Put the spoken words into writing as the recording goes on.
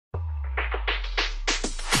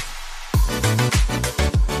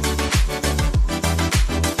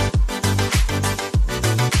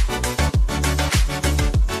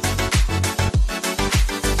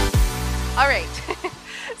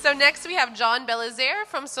have John Belizaire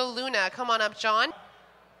from Soluna. Come on up, John.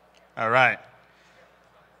 All right.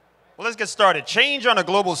 Well, let's get started. Change on a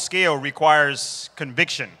global scale requires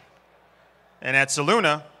conviction. And at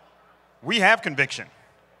Soluna, we have conviction.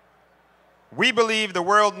 We believe the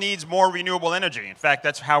world needs more renewable energy. In fact,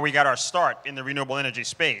 that's how we got our start in the renewable energy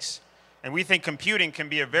space. And we think computing can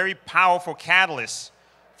be a very powerful catalyst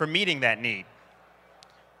for meeting that need.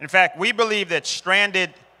 In fact, we believe that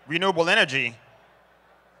stranded renewable energy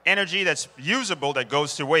that's usable that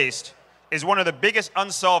goes to waste, is one of the biggest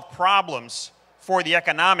unsolved problems for the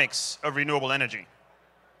economics of renewable energy.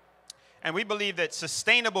 And we believe that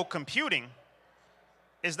sustainable computing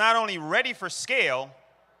is not only ready for scale,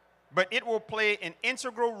 but it will play an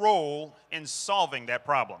integral role in solving that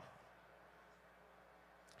problem.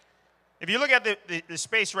 If you look at the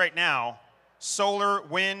space right now, solar,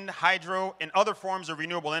 wind, hydro, and other forms of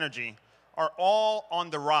renewable energy are all on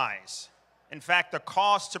the rise. In fact, the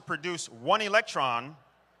cost to produce 1 electron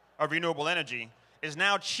of renewable energy is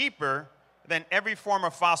now cheaper than every form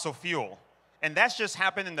of fossil fuel. And that's just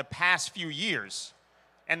happened in the past few years.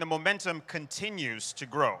 And the momentum continues to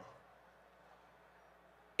grow.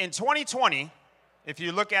 In 2020, if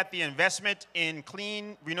you look at the investment in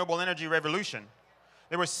clean renewable energy revolution,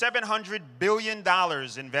 there was $700 billion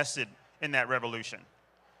invested in that revolution.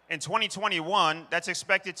 In 2021, that's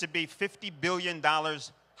expected to be $50 billion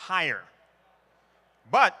higher.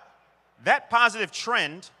 But that positive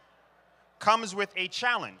trend comes with a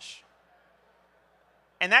challenge.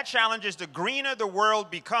 And that challenge is the greener the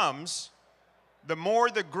world becomes, the more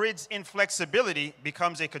the grid's inflexibility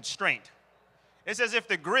becomes a constraint. It's as if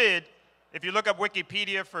the grid, if you look up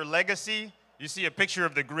Wikipedia for legacy, you see a picture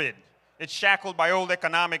of the grid. It's shackled by old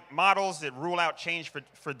economic models that rule out change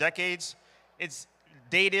for decades. It's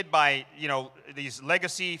dated by, these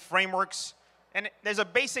legacy frameworks. And there's a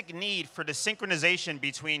basic need for the synchronization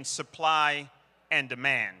between supply and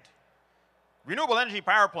demand. Renewable energy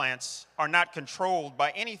power plants are not controlled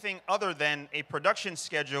by anything other than a production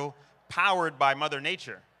schedule powered by Mother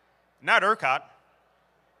Nature, not ERCOT.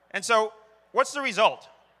 And so, what's the result?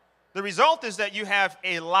 The result is that you have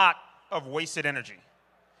a lot of wasted energy.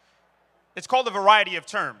 It's called a variety of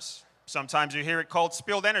terms. Sometimes you hear it called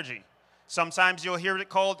spilled energy. Sometimes you'll hear it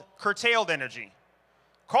called curtailed energy.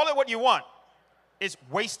 Call it what you want. It's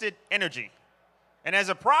wasted energy. And as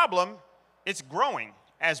a problem, it's growing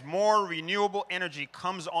as more renewable energy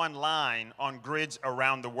comes online on grids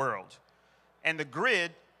around the world. And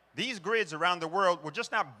these grids around the world were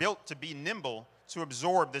just not built to be nimble to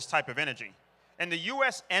absorb this type of energy. In the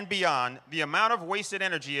US and beyond, the amount of wasted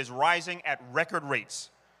energy is rising at record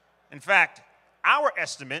rates. In fact, our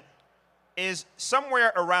estimate is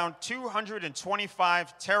somewhere around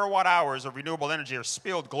 225 terawatt hours of renewable energy are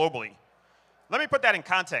spilled globally. Let me put that in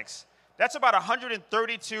context. That's about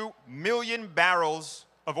 132 million barrels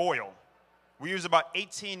of oil. We use about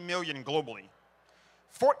 18 million globally.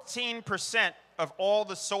 14% of all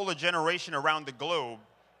the solar generation around the globe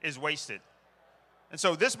is wasted. And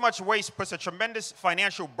so this much waste puts a tremendous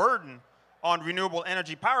financial burden on renewable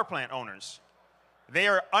energy power plant owners. They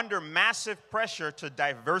are under massive pressure to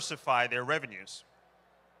diversify their revenues.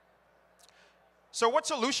 So what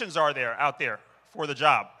solutions are there out there for the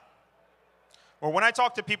job? Well, when I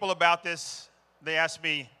talk to people about this, they ask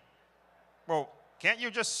me, well, can't you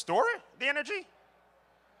just store the energy?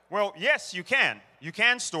 Well, yes, you can. You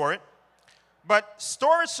can store it. But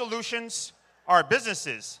storage solutions are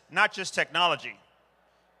businesses, not just technology.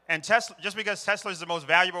 And Tesla, just because Tesla is the most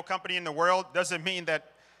valuable company in the world doesn't mean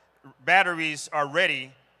that batteries are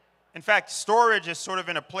ready. In fact, storage is sort of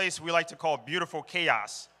in a place we like to call beautiful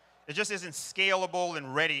chaos. It just isn't scalable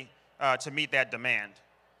and ready to meet that demand.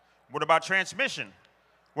 What about transmission?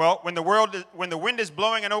 Well, when the wind is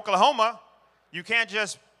blowing in Oklahoma, you can't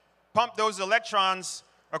just pump those electrons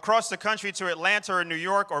across the country to Atlanta or New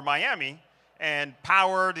York or Miami and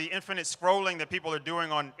power the infinite scrolling that people are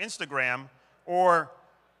doing on Instagram or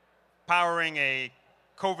powering a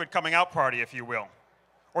COVID coming out party, if you will.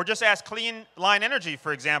 Or just ask Clean Line Energy,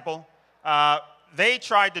 for example. They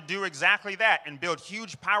tried to do exactly that and build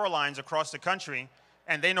huge power lines across the country,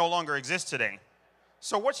 and they no longer exist today.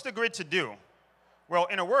 So what's the grid to do? Well,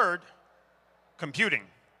 in a word, computing.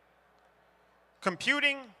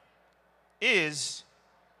 Computing is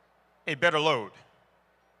a better load.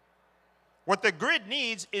 What the grid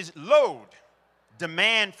needs is load,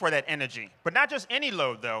 demand for that energy. But not just any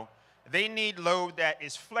load, though. They need load that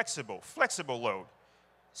is flexible load.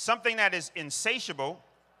 Something that is insatiable,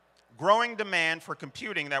 growing demand for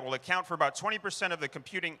computing that will account for about 20% of the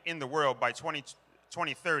computing in the world by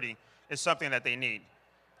 2030 is something that they need.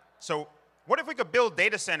 So what if we could build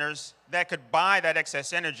data centers that could buy that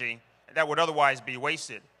excess energy that would otherwise be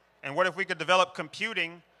wasted? And what if we could develop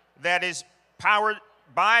computing that is powered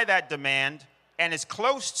by that demand and is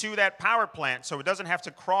close to that power plant so it doesn't have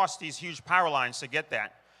to cross these huge power lines to get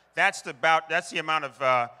that? That's the amount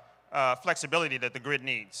of flexibility that the grid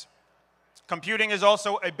needs. Computing is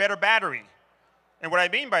also a better battery. And what I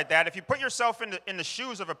mean by that, if you put yourself in the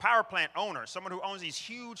shoes of a power plant owner, someone who owns these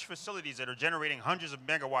huge facilities that are generating hundreds of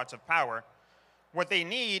megawatts of power, what they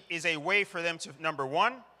need is a way for them to, number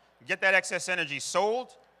one, get that excess energy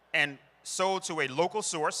sold to a local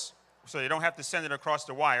source so they don't have to send it across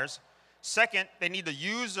the wires. Second, they need to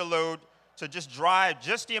use the load to just drive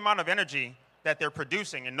just the amount of energy that they're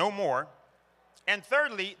producing and no more. And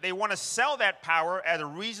thirdly, they want to sell that power at a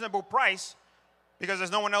reasonable price because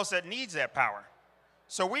there's no one else that needs that power.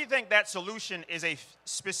 So we think that solution is a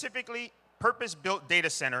specifically purpose-built data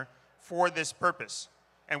center for this purpose.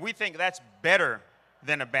 And we think that's better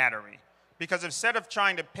than a battery because instead of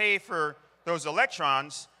trying to pay for those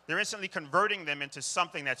electrons, they're instantly converting them into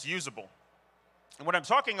something that's usable. And what I'm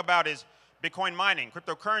talking about is Bitcoin mining,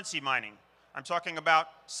 cryptocurrency mining. I'm talking about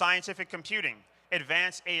scientific computing,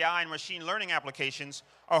 advanced AI and machine learning applications,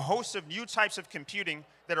 a host of new types of computing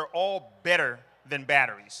that are all better than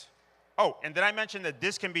batteries. Oh, and did I mention that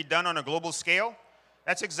this can be done on a global scale?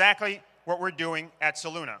 That's exactly what we're doing at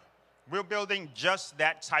Soluna. We're building just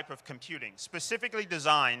that type of computing, specifically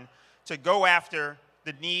designed to go after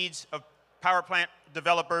the needs of power plant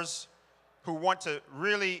developers who want to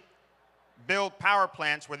really build power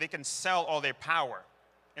plants where they can sell all their power.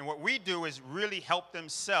 And what we do is really help them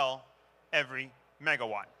sell every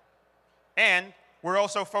megawatt. And we're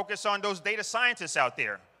also focused on those data scientists out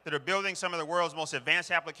there that are building some of the world's most advanced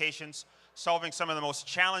applications, solving some of the most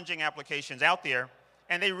challenging applications out there.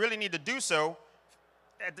 And they really need to do so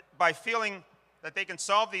by feeling that they can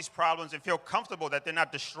solve these problems and feel comfortable that they're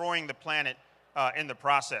not destroying the planet in the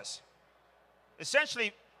process.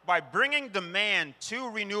 Essentially, by bringing demand to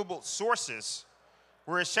renewable sources,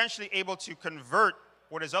 we're essentially able to convert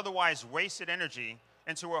what is otherwise wasted energy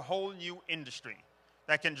into a whole new industry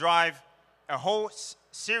that can drive a whole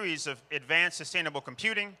series of advanced sustainable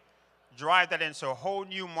computing, drive that into a whole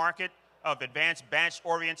new market of advanced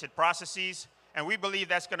batch-oriented processes, and we believe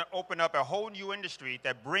that's going to open up a whole new industry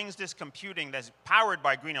that brings this computing that's powered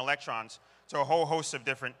by green electrons to a whole host of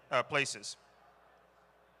different places.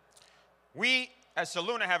 We, at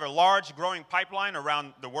Soluna, have a large growing pipeline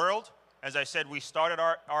around the world. As I said, we started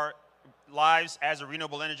our lives as a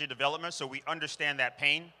renewable energy developer, so we understand that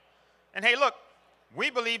pain. And hey, look, we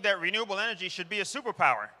believe that renewable energy should be a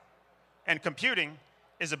superpower, and computing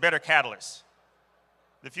is a better catalyst.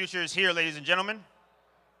 The future is here, ladies and gentlemen,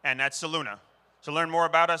 and that's Soluna. To learn more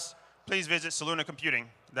about us, please visit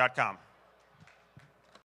solunacomputing.com.